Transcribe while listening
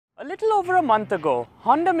A little over a month ago,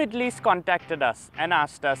 Honda Middle East contacted us and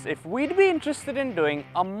asked us if we'd be interested in doing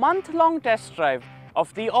a month-long test drive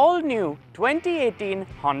of the all-new 2018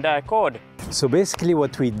 Honda Accord. So basically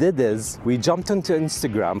what we did is, we jumped onto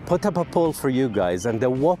Instagram, put up a poll for you guys, and a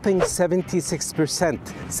whopping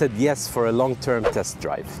 76% said yes for a long-term test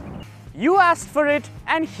drive. You asked for it,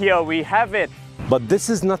 and here we have it. But this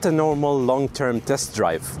is not a normal long-term test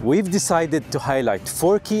drive. We've decided to highlight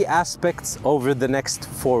 4 key aspects over the next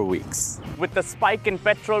 4 weeks. With the spike in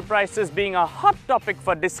petrol prices being a hot topic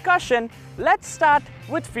for discussion, let's start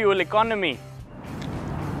with fuel economy.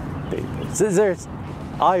 Scissors.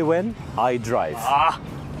 I win, I drive.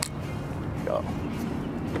 Go.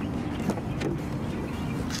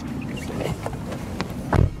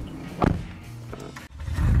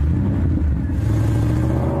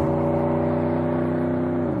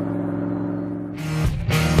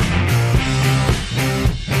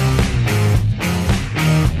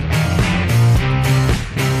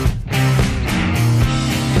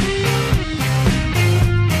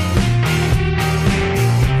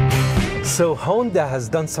 So Honda has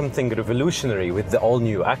done something revolutionary with the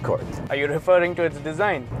all-new Accord. Are you referring to its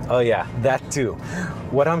design? Oh yeah, that too.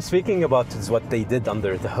 What I'm speaking about is what they did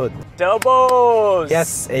under the hood. Turbos!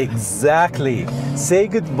 Yes, exactly. Say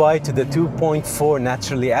goodbye to the 2.4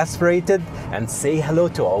 naturally aspirated and say hello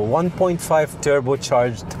to a 1.5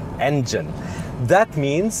 turbocharged engine. That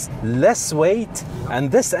means less weight, and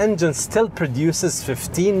this engine still produces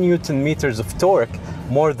 15 Newton meters of torque,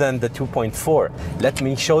 more than the 2.4. Let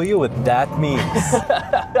me show you what that means.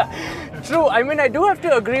 True, I mean, I do have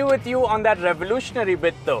to agree with you on that revolutionary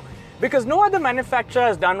bit though, because no other manufacturer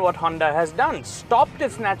has done what Honda has done, stopped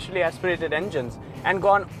its naturally aspirated engines and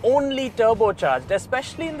gone only turbocharged,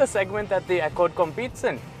 especially in the segment that the Accord competes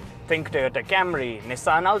in. Think Toyota Camry,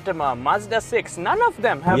 Nissan Altima, Mazda 6, none of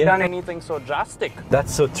them have done anything so drastic.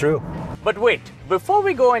 That's so true. But wait, before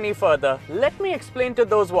we go any further, let me explain to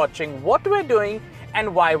those watching what we're doing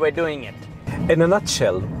and why we're doing it. In a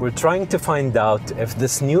nutshell, we're trying to find out if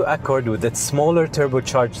this new Accord with its smaller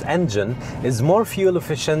turbocharged engine is more fuel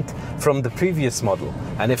efficient from the previous model,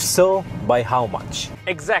 and if so, by how much?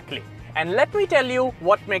 Exactly. And let me tell you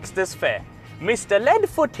what makes this fair. Mr.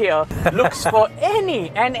 Leadfoot here looks for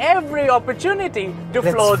any and every opportunity to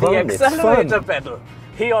floor the accelerator pedal.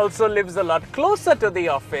 He also lives a lot closer to the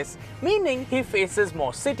office, meaning he faces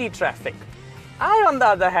more city traffic. I, on the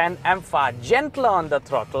other hand, am far gentler on the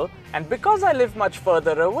throttle, and because I live much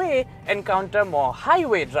further away, encounter more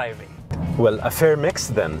highway driving. Well, a fair mix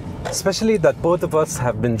then, especially that both of us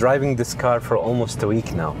have been driving this car for almost a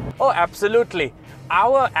week now. Oh, absolutely.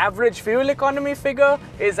 Our average fuel economy figure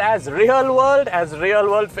is as real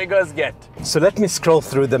world figures get. So let me scroll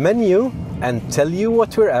through the menu and tell you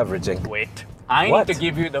what we're averaging. Wait, I need to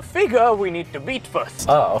give you the figure we need to beat first.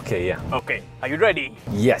 Oh, okay, yeah. Okay, are you ready?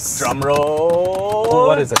 Yes. Drum roll.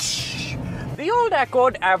 What is it? The old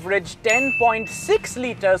Accord averaged 10.6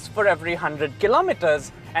 liters for every 100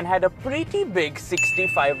 kilometers and had a pretty big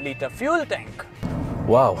 65-liter fuel tank.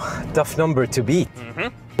 Wow, tough number to beat.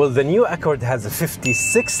 Well, the new Accord has a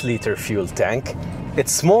 56-liter fuel tank.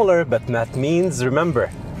 It's smaller, but that means, remember,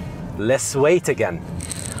 less weight again.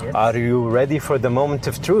 Yes. Are you ready for the moment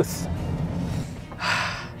of truth?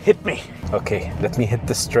 Hit me. Okay, let me hit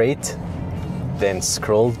the straight, then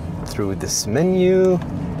scroll through this menu,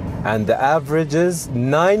 and the average is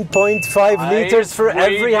 9.5 liters for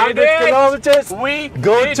every 100 kilometers. We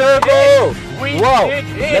go turbo! Wow!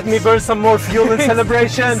 Let me burn some more fuel in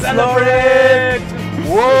celebration. Celebrate!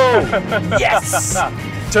 Whoa! Yes!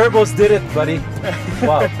 Turbos did it, buddy.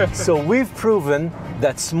 Wow. So we've proven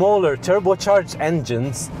that smaller turbocharged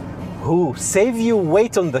engines who save you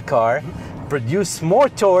weight on the car, produce more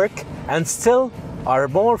torque, and still are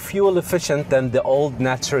more fuel efficient than the old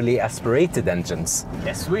naturally aspirated engines.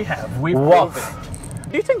 Yes, we have. We've proven it.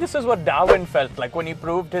 Do you think this is what Darwin felt like when he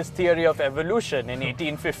proved his theory of evolution in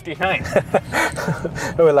 1859?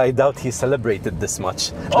 Well, I doubt he celebrated this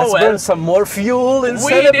much. Let's burn some more fuel in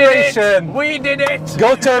celebration. We did it!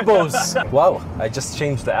 Go turbos! Wow, I just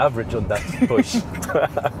changed the average on that push.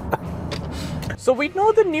 So we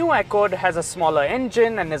know the new Accord has a smaller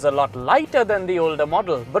engine and is a lot lighter than the older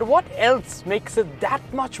model, but what else makes it that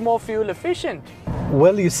much more fuel efficient?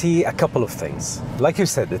 Well, you see, a couple of things. Like you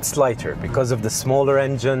said, it's lighter because of the smaller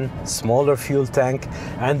engine, smaller fuel tank,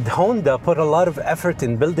 and Honda put a lot of effort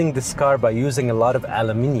in building this car by using a lot of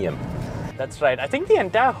aluminium. That's right. I think the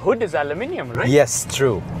entire hood is aluminium, right? Yes,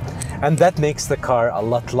 true. And that makes the car a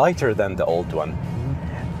lot lighter than the old one.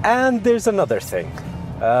 And there's another thing.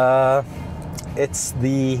 It's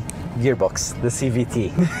the gearbox, the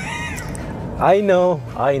CVT. I know.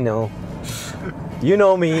 You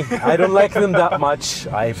know me, I don't like them that much.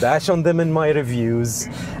 I bash on them in my reviews,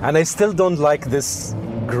 and I still don't like this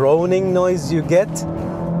groaning noise you get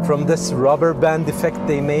from this rubber band effect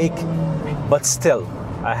they make. But still,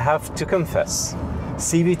 I have to confess,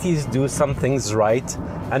 CVTs do some things right,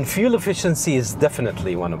 and fuel efficiency is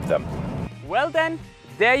definitely one of them. Well then,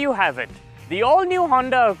 there you have it. The all-new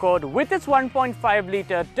Honda Accord with its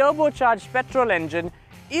 1.5-litre turbocharged petrol engine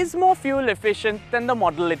is more fuel efficient than the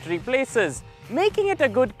model it replaces, making it a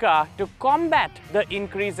good car to combat the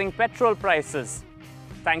increasing petrol prices.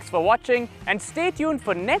 Thanks for watching, and stay tuned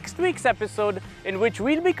for next week's episode, in which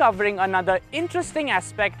we'll be covering another interesting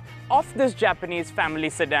aspect of this Japanese family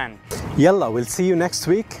sedan. Yalla, we'll see you next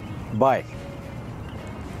week. Bye.